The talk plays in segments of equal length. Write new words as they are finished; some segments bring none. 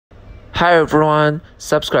Hi everyone,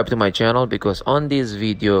 subscribe to my channel because on this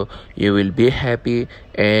video you will be happy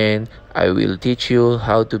and I will teach you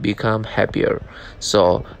how to become happier.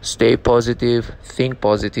 So stay positive, think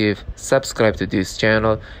positive, subscribe to this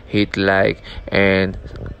channel, hit like and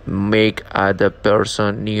make other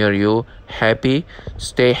person near you happy.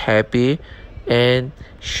 Stay happy and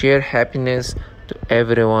share happiness to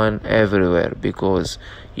everyone everywhere, because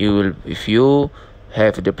you will, if you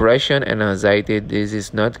have depression and anxiety, this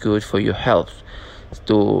is not good for your health.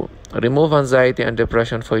 To remove anxiety and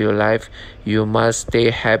depression for your life, you must stay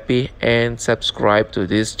happy and subscribe to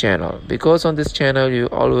this channel, because on this channel you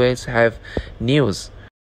always have news